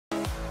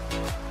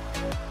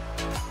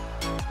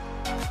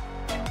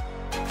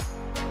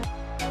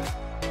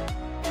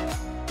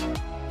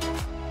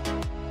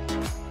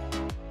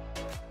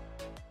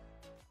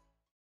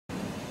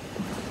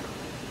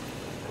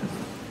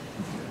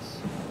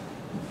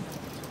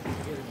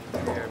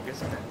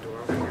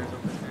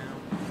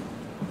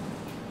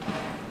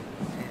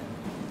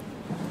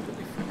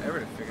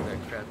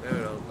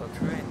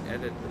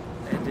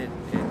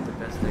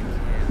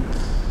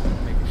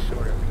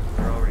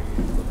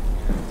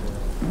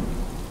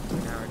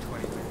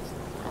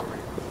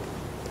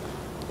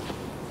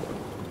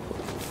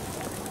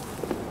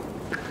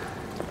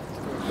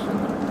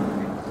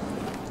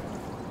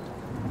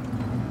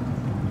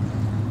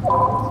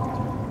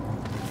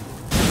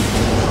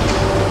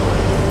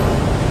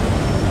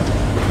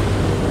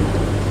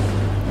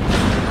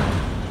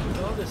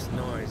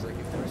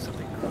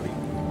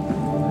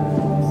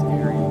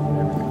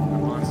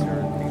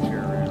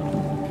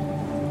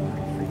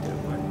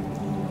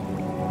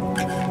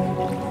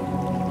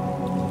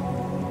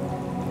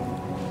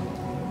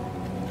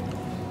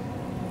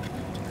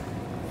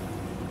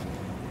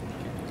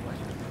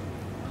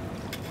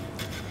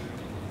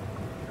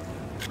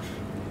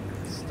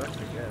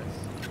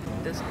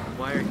this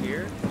wire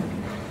here,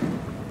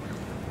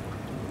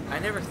 I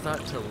never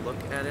thought to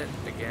look at it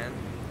again.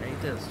 I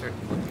need to start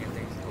looking at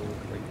things a little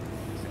like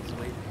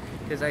sensibly,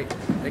 because I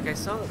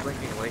saw the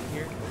blinking light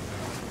here,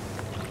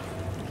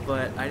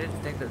 but I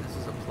didn't think that this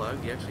was a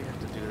plug. You actually have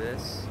to do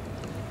this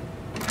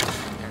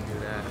and do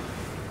that,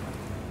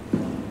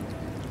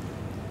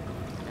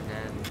 and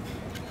then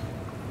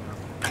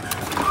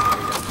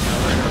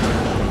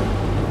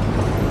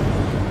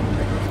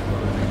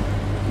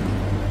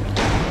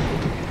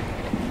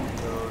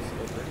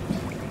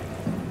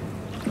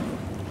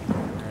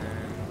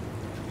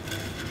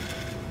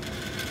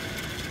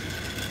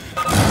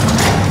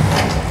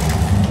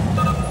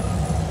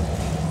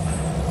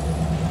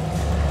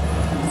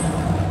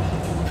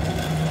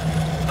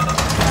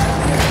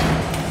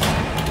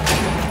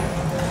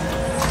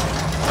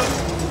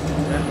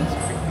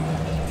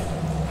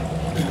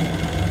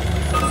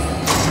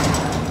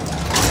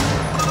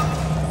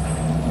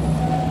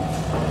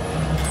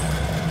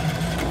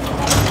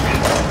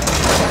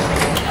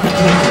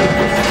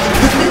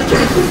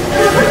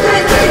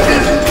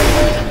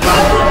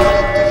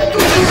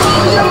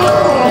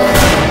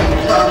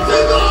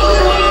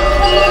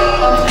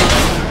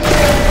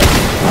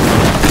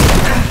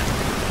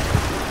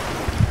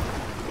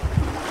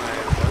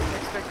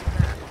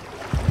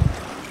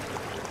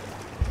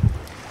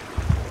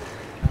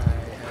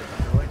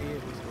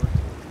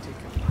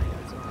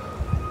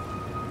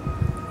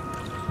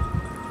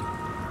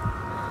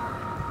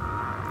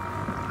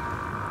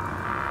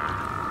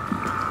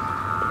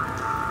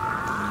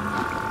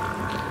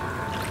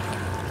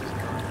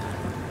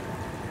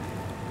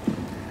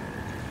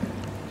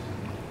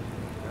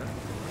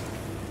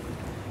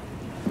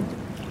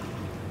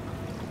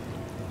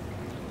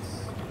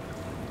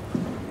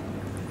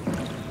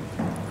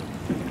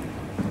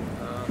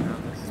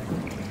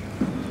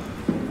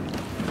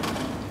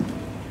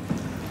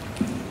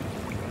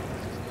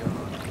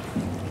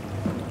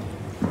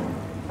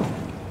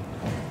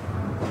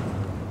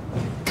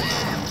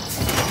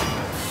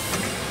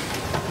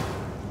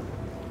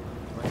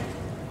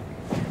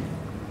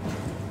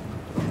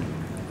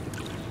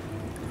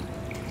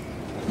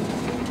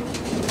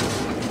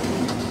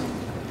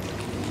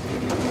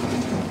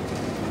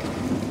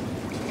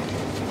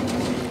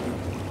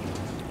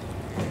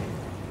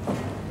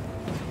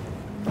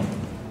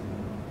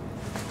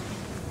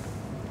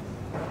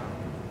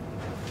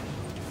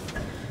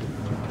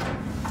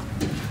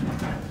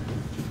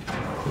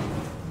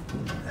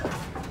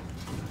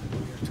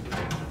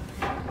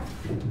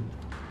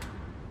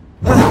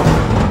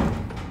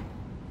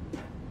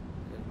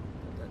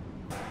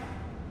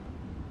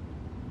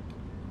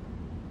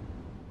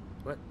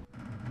what?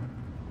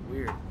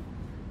 Weird.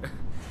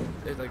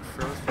 It like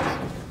froze for a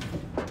second.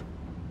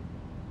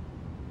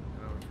 I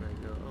don't know where to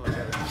go. Oh, I got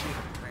an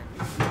achievement plant.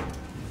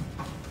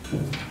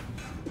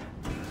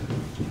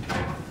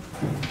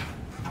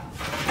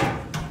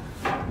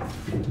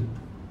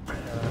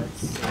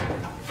 Let's see.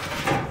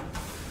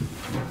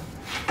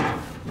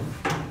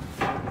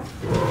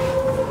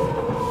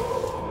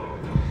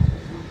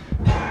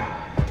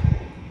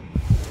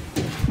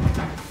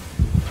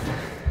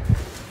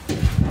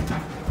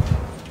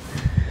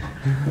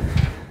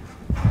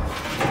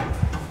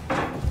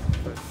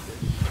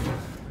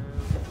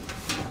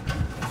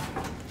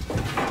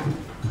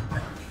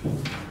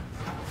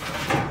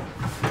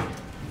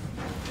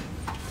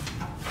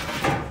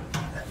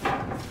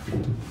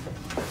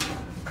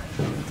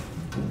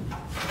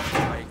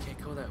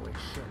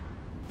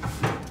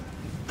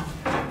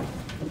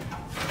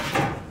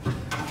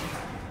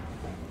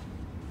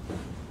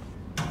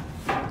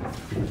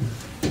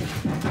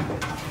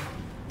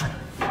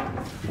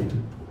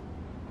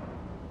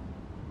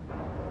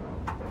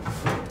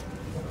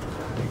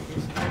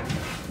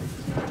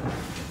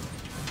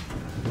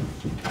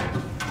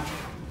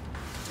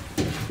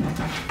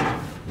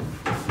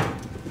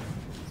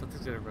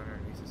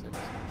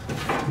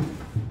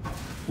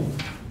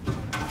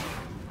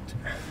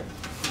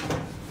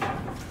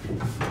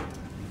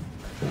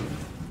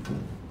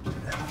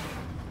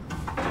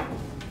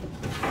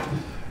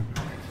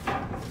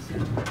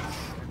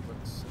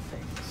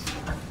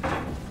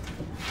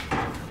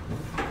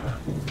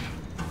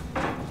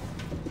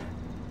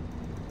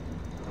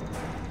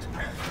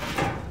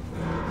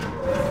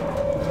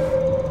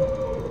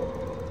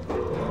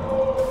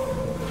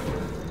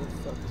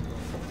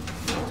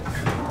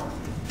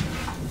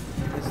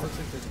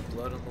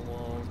 Blood on the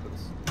wall.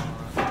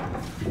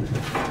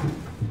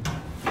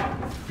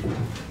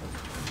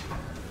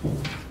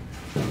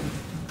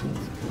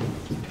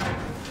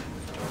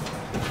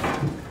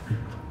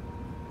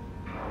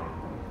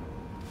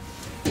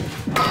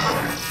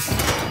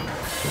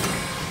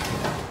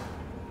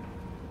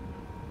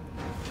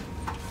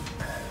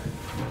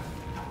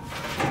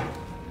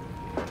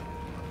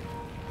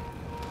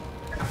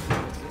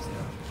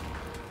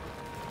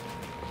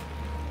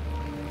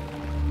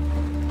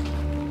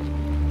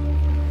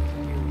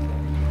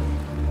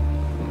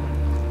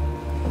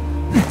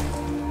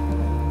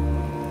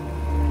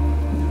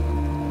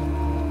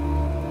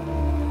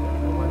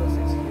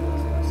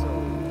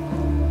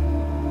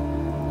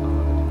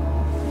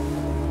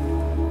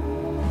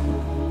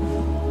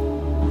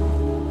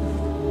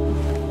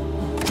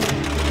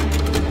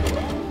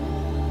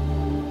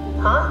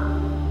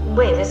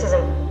 this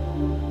isn't...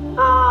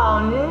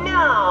 Oh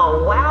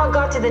no! WoW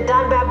got to the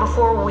Dunbat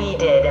before we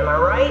did, am I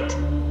right?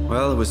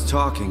 Well, it was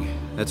talking.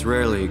 That's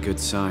rarely a good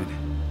sign.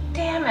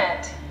 Damn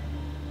it.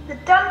 The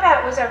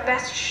Dunbat was our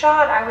best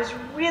shot. I was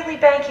really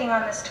banking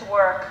on this to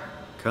work.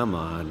 Come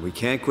on, we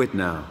can't quit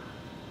now.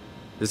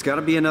 There's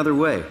gotta be another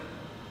way.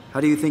 How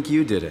do you think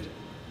you did it?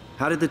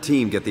 How did the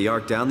team get the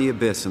Ark down the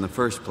abyss in the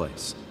first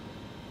place?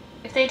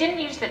 If they didn't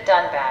use the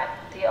Dunbat,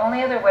 the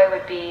only other way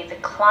would be the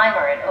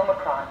climber at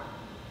Omicron.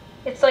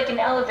 It's like an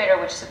elevator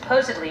which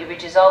supposedly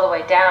reaches all the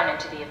way down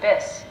into the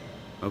abyss.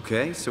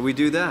 Okay, so we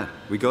do that.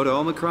 We go to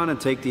Omicron and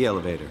take the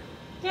elevator.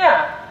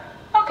 Yeah,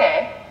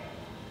 okay.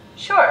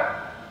 Sure.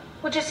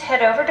 We'll just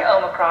head over to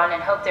Omicron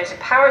and hope there's a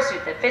power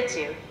suit that fits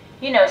you.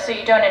 You know, so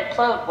you don't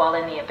implode while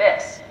in the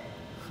abyss.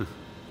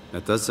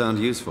 That does sound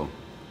useful.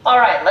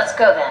 Alright, let's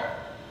go then.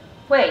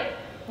 Wait,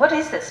 what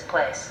is this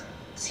place?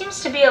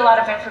 Seems to be a lot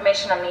of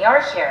information on the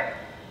Ark here.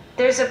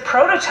 There's a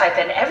prototype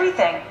and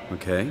everything.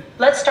 Okay.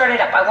 Let's start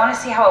it up. I want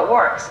to see how it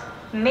works.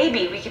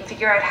 Maybe we can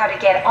figure out how to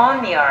get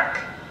on the Ark.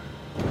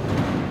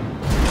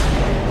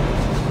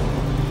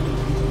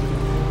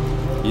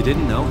 You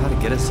didn't know how to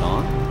get us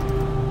on?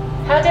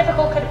 How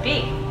difficult could it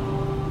be?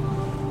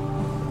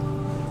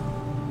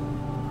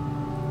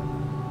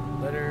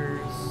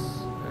 Letters,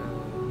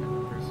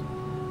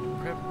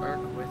 prep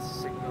arc with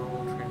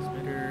signal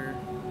transmitter,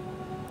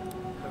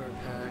 power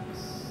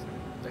packs,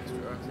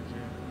 extra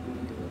oxygen,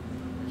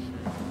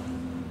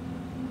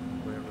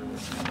 whatever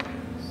this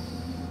is.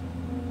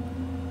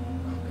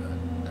 Oh god.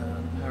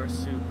 Power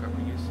suit,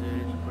 proper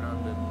usage, put on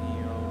the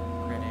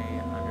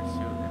Neo-Crane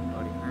undersuit and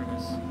body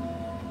harness.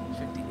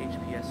 Check the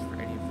HPS for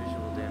any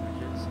visual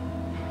damages.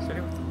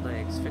 Starting with the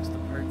legs, fix the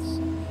parts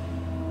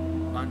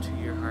onto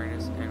your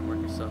harness and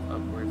work yourself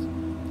upwards.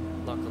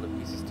 Lock all the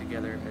pieces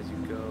together as you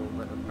go.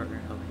 Let a partner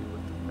help you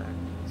with the back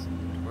piece and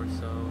the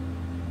torso.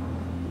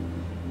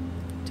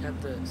 Tap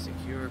the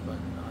secure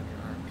button on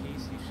your arm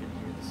piece. You should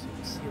hear the suit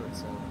seal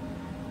itself.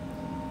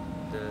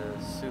 The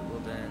suit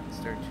will then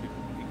start to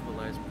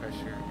equalize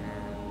pressure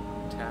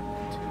and tap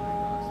into an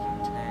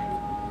oxygen tank.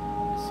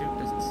 If the suit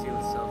doesn't seal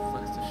itself,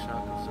 flex the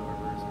shock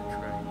absorbers and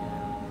try again.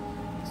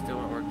 If it still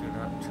won't work, do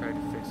not try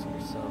to fix it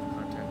yourself.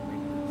 Contact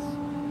maintenance.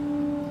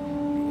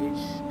 The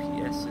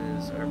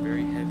HPSs are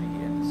very heavy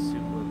and the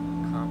suit will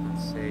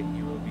compensate.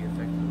 You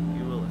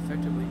will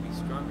effectively be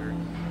stronger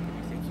than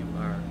you think you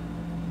are.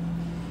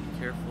 Be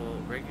careful.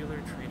 Regular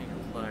training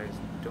applies.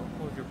 Don't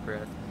hold your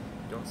breath.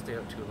 Don't stay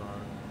out too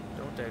long.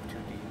 Don't dive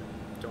too deep.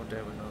 Don't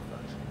dive with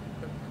malfunctioning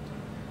equipment.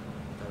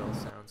 That all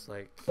sounds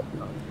like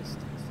obvious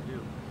things to do.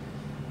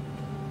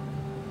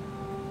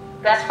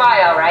 That's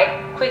Phi,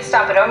 alright. Quick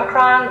stop at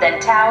Omicron, then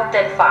Tau,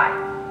 then Phi.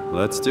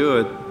 Let's do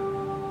it.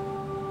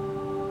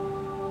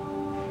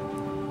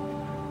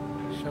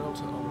 Shuttle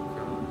to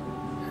Omicron.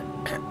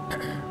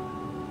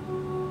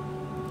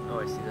 Oh,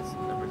 I see. That's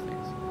the number of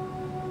things.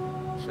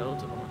 Shuttle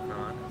to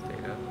Omicron.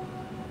 Theta.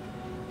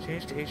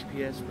 Change to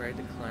HPS. Ride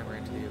the climber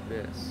into the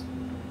abyss.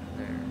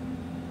 There.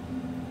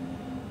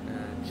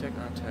 Check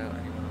on Tau.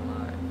 Anyone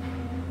alive?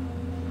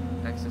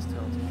 Access Tau to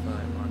 5.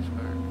 Launch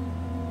arc.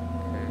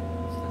 Okay.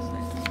 What's this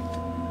thing?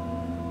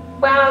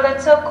 Wow,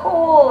 that's so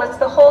cool. It's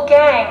the whole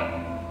gang.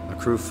 A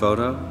crew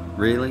photo?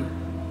 Really?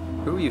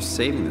 Who were you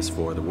saving this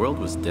for? The world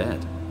was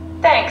dead.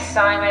 Thanks,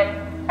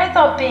 Simon. I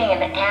thought being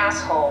an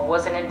asshole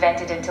wasn't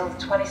invented until the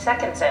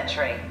 22nd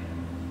century.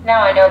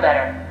 Now I know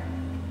better.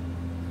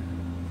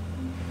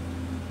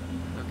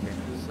 Okay,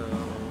 so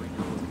we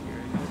go over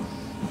here, I guess.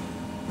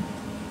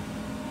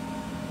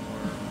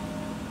 More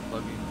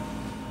plugging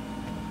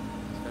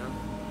stuff.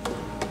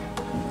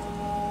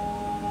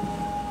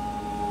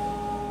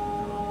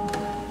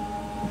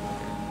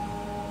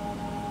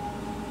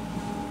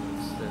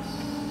 What's this?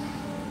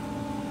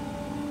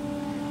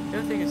 The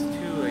other thing is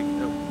too, like,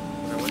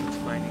 when I wasn't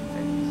finding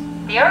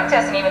things. The Ark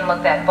doesn't even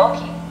look that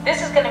bulky.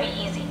 This is gonna be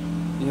easy.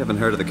 You haven't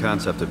heard of the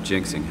concept of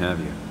jinxing, have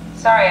you?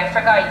 Sorry, I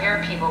forgot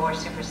your people were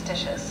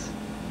superstitious.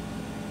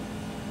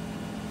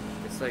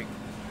 It's like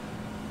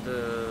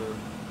the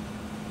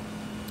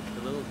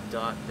little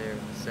dot there in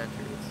the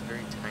center. It's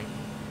very tiny,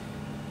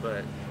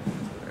 but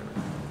whatever.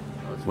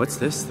 Oh, What's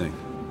this thing?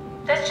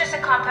 That's just a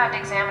compound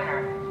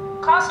examiner.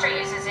 Coster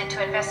uses it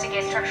to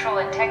investigate structural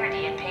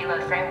integrity in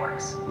payload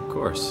frameworks. Of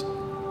course.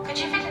 Could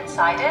you fit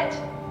inside it?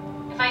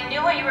 If I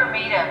knew what you were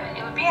made of,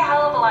 it would be a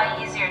hell of a lot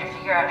easier to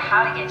figure out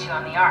how to get you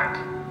on the Ark.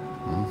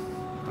 Well,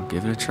 I'll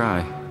give it a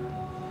try.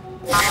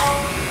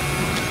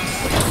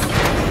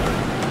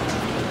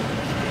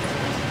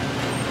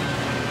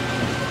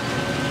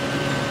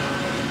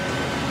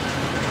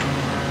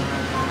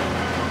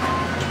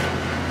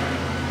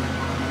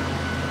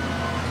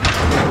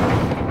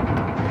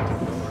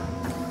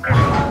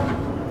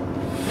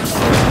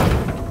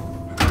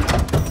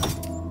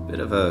 Bit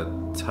of a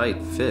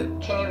tight fit.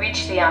 Can you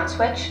reach the on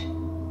switch?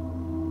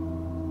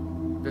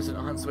 There's an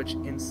on switch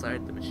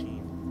inside the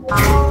machine.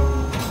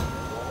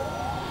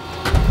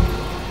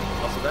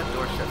 Also, that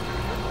door shuts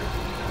pretty quickly.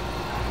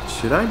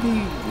 Should I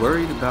be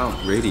worried about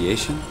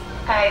radiation?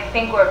 I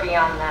think we're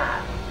beyond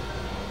that.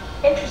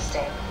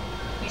 Interesting.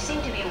 You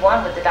seem to be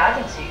one with the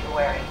diving suit you're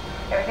wearing.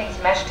 Everything's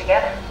meshed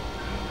together.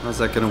 How's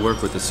that gonna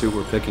work with the suit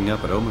we're picking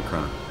up at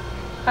Omicron?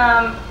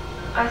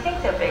 I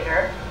think they're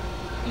bigger.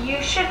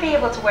 You should be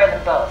able to wear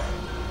them both.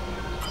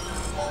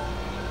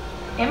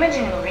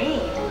 Imogen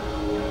Reed?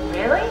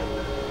 Really?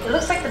 It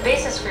looks like the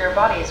basis for your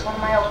body is one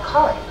of my old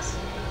colleagues.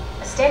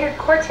 A standard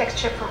Cortex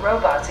chip for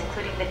robots,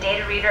 including the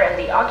data reader and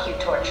the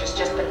Occu-torch, has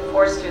just been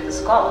forced through the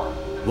skull.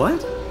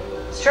 What?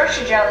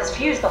 Structure gel has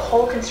fused the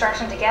whole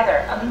construction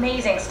together.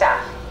 Amazing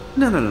stuff.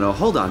 No,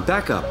 hold on,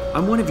 back up.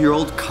 I'm one of your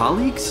old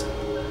colleagues?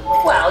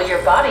 Well,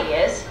 your body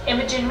is.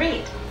 Imogen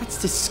Reed.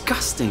 That's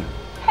disgusting.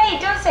 Hey,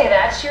 don't say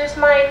that. She was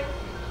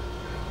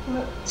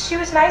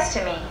nice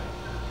to me.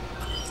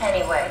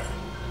 Anyway,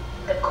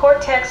 the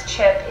Cortex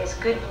chip is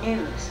good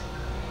news.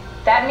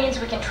 That means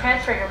we can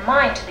transfer your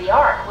mind to the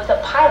Ark with a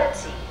pilot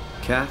seat.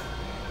 Kath,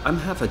 I'm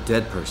half a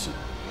dead person.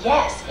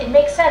 Yes, it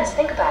makes sense.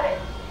 Think about it.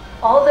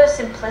 All those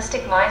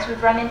simplistic minds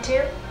we've run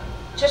into,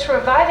 just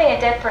reviving a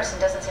dead person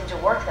doesn't seem to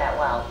work that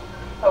well.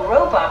 A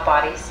robot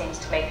body seems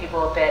to make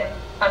people a bit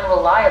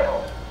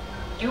unreliable.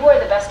 You are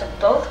the best of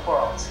both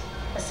worlds.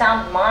 A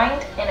sound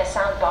mind and a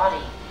sound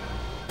body.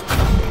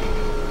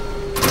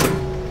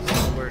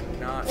 We're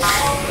not.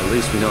 At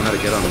least we know how to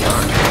get on the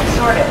Ark.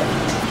 Sort of.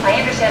 I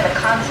understand the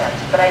concept,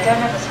 but I don't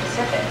know the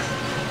specifics.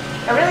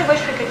 I really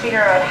wish we could figure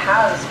out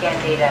how the scan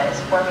data is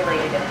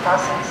formulated and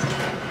processed.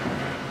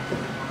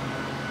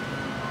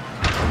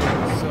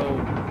 So,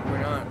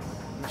 we're not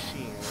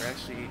machine. We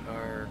actually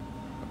are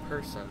a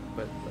person,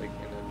 but like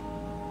in a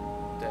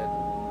dead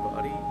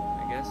body,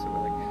 I guess. So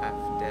we're like half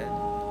dead.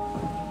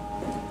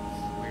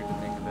 It's weird to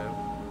think about.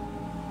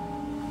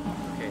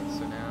 Okay,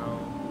 so now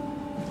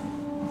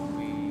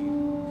we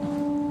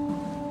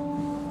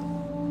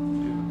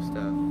do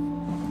stuff.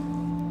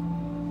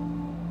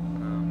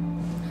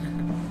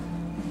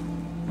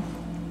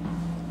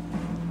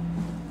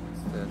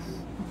 What's this?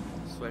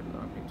 Swipe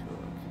on me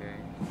tool, okay.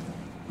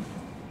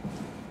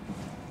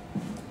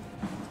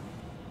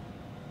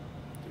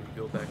 Do we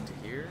go back to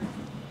here?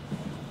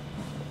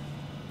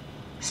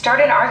 Start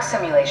an Ark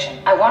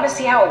simulation. I want to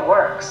see how it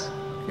works.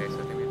 Okay, so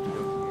I think we have to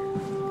go here.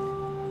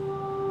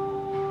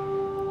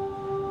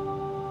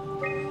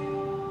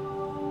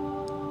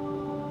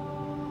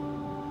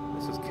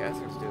 This is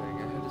Catherine's doing. I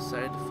have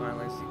decided to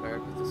finalize the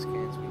Ark with the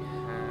scans we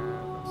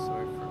have. I'm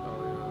sorry for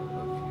all of you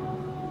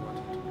who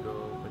wanted to go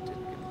but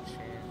didn't get the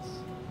chance.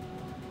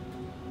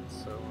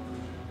 So,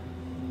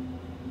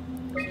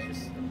 she's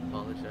just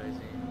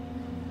apologizing.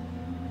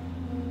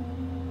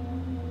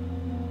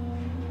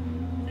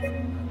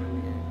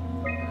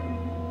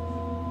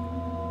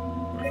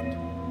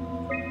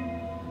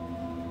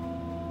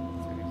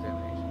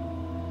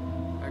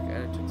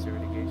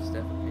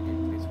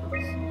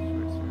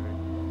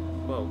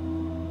 Whoa,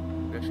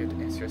 we actually have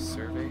to answer a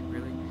survey,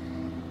 really?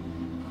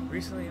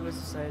 Recently it was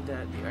decided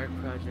that the Ark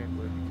project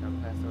would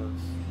become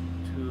Pathos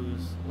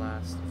 2's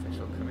last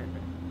official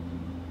commitment.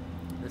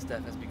 The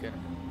staff has begun.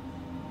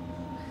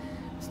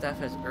 The staff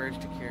has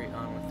urged to carry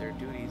on with their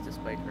duties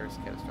despite Earth's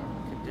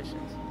catastrophic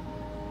conditions.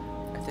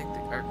 I think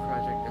the Ark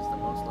project is the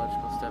most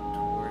logical step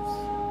towards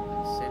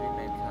saving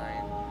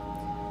mankind,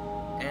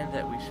 and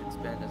that we should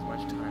spend as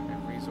much time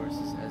and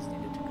resources as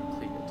needed to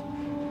complete it.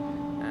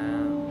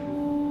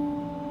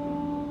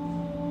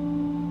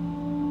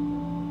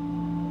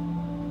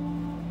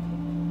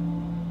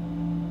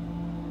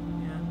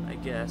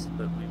 Guess,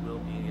 but we will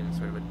be in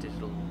sort of a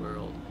digital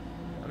world.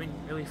 I mean,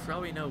 really, for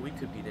all we know, we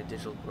could be in a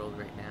digital world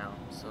right now,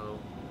 so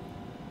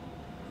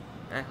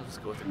I'll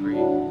just go with agree.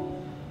 To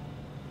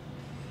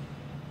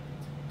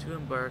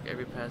embark,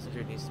 every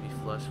passenger needs to be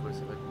flushed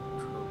with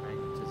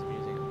electromagnetism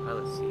using a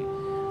pilot seat.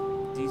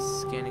 These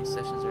scanning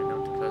sessions are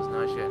known to cause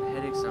nausea and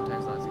headaches,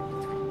 sometimes lasting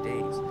for 3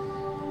 days.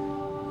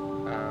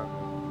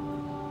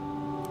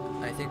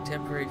 I think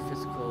temporary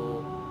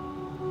physical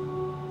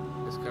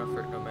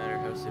discomfort, no matter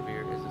how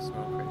severe, is a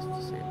small price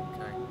to save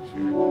mankind.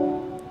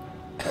 Sure.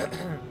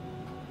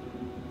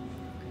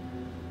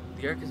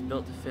 The Ark is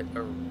built to fit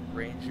a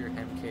Ranger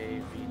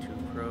MK V2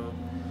 Pro,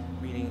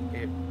 meaning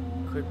it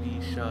could be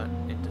shot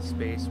into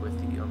space with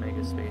the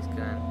Omega space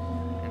gun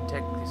and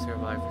technically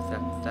survive for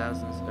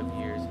thousands of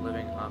years,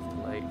 living off the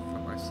light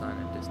from our sun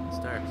and distant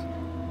stars.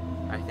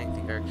 I think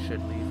the Ark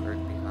should leave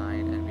Earth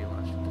behind and be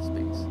launched into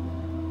space.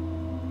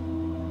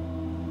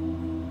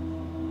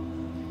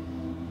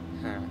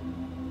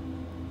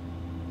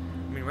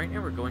 Right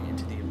now we're going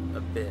into the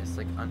abyss,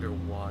 like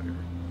underwater,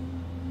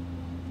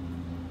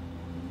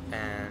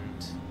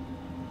 and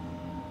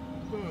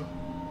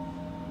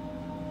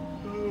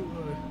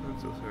I'm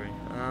so sorry.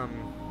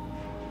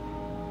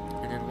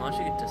 And then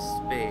launching it to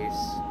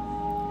space,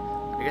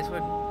 I guess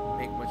wouldn't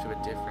make much of a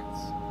difference,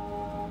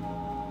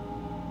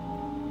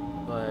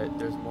 but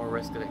there's more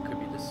risk that it could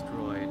be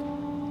destroyed.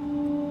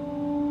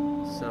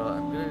 So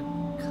I'm gonna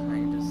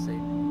kind of say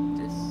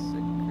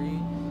disagree,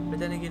 but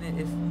then again,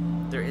 if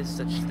there is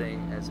such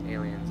thing as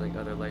aliens, like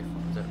other life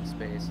forms out in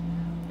space,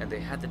 and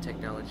they had the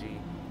technology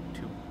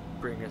to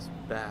bring us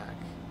back,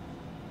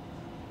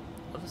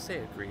 I'll just say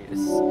agree.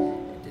 It's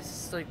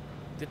like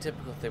the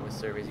typical thing with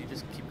surveys. You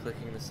just keep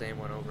clicking the same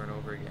one over and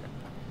over again.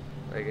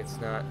 Like, it's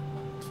not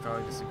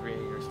strongly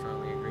disagreeing or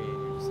strongly agreeing.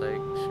 You're just like,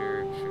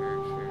 sure,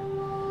 sure, sure.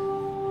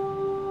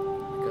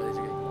 God, these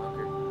are getting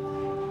longer.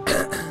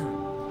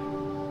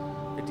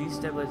 The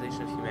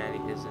destabilization of humanity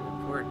is an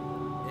important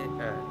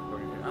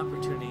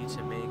opportunity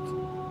to make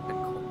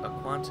a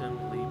quantum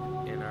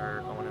leap in our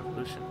own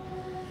evolution.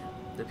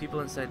 The people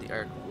inside the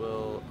Ark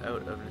will,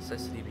 out of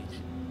necessity, be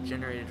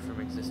generated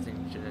from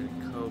existing genetic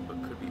code,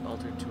 but could be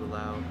altered to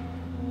allow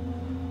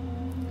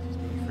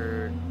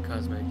for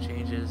cosmetic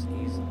changes,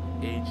 ease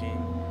aging,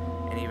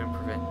 and even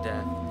prevent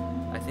death.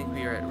 I think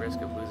we are at risk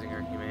of losing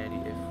our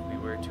humanity if we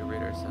were to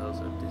rid ourselves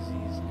of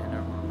disease and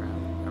our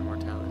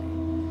mortality.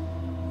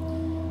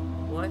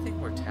 Well, I think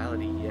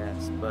mortality,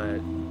 yes,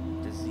 but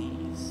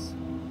disease. I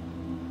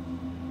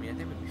mean, I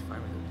think we'd be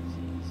fine without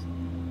disease.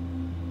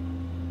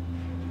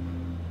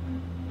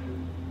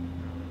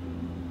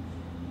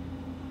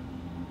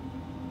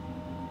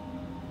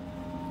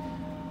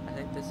 I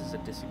think this is a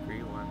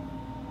disagree one.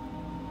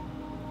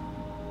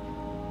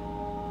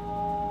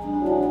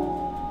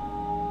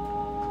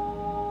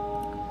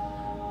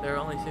 There are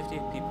only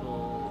 58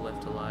 people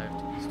left alive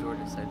to be stored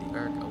inside the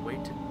Ark. A way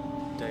to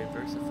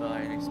diversify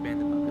and expand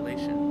the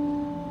population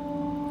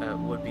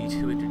would be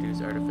to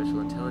introduce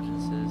artificial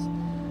intelligences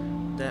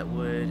that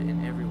would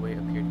in every way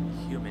appear to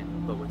be human,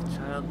 but with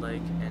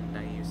childlike and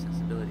naive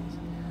sensibilities.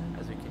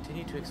 As we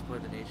continue to explore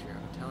the nature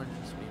of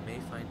intelligence, we may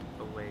find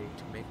a way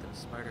to make them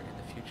smarter in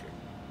the future.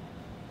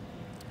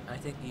 I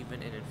think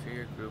even an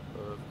inferior group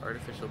of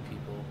artificial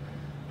people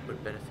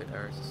would benefit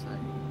our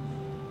society.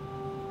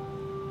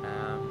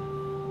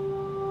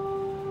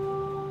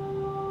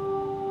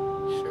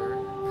 Sure.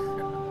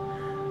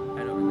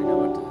 I don't really know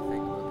what to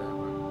think about that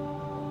one.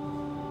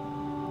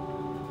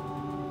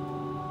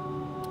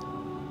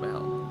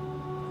 Well,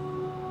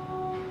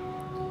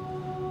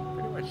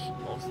 pretty much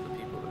most of the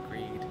people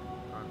agreed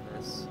on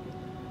this.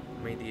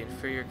 I mean, the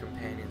inferior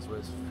companions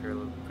was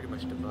pretty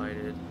much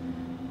divided.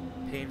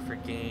 Pain for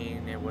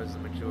gain, it was the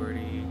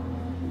majority.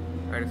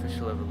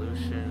 Artificial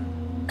evolution,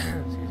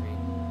 excuse me,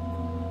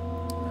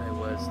 I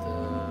was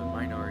the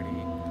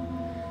minority.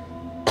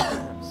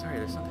 I'm sorry,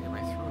 there's something in my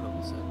throat all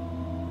of a sudden.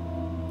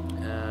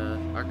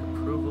 Arc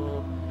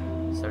approval,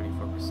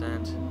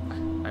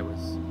 74%. I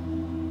was,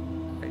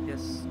 I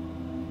guess,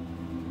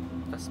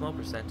 a small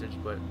percentage,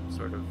 but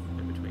sort of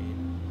in between.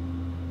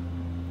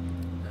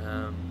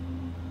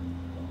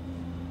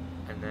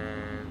 And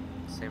then,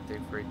 same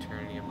thing for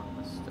eternity among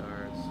the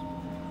stars.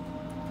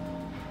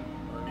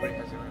 Well, everybody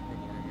has their own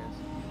opinion, I guess.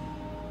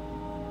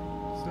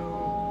 So,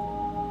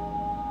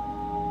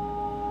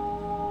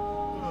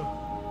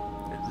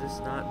 is this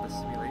not the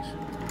simulation?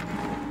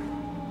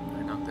 I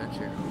knocked that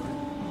chair over.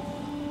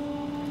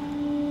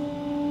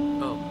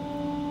 Oh.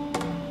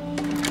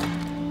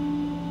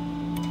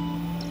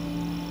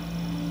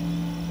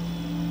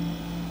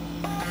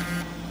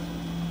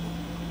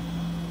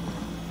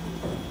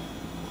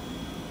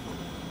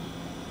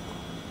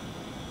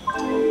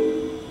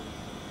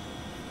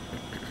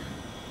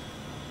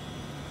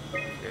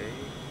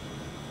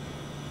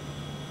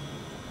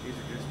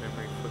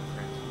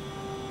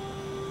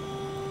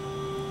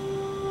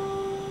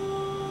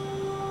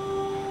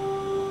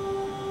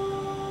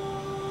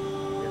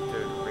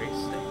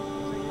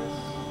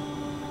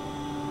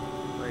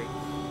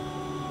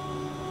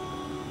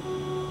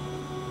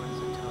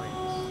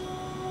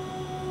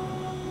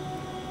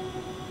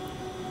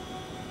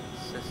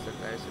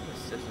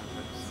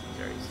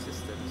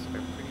 Systems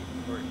are pretty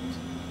important.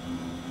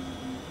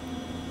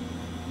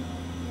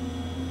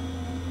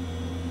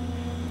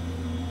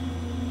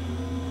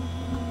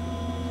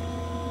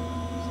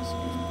 Excuse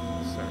me,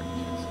 search,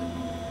 is it?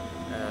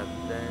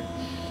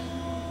 Bench.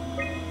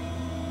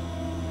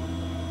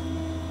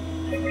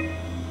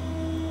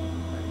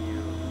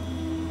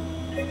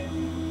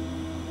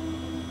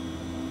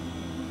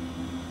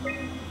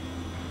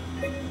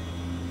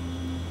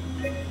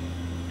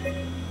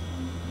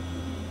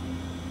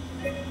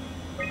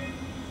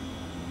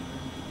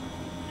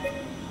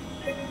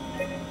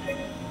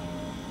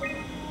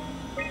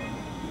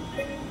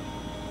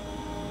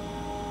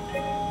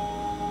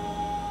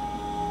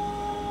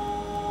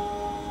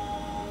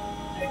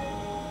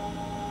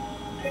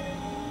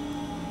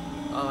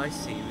 Oh, I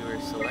see. We were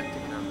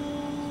selecting them.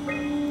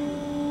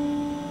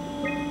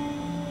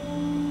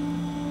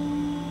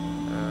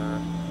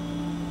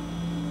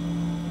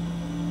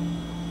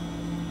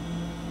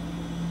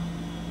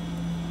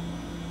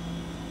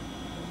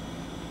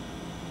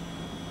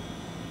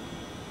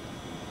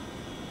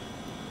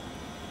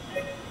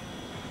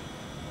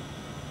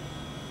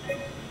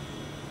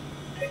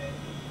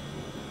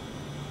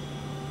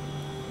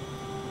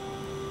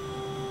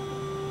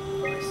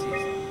 Oh, I see.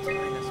 It's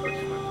telling us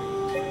which one we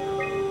need to.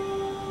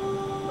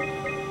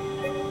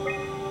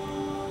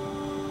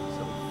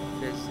 So,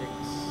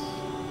 physics.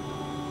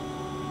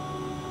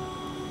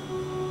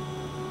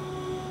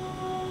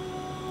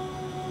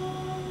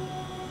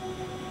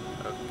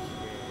 Okay.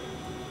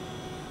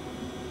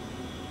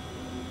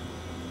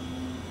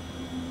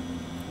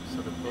 So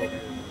the boat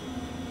is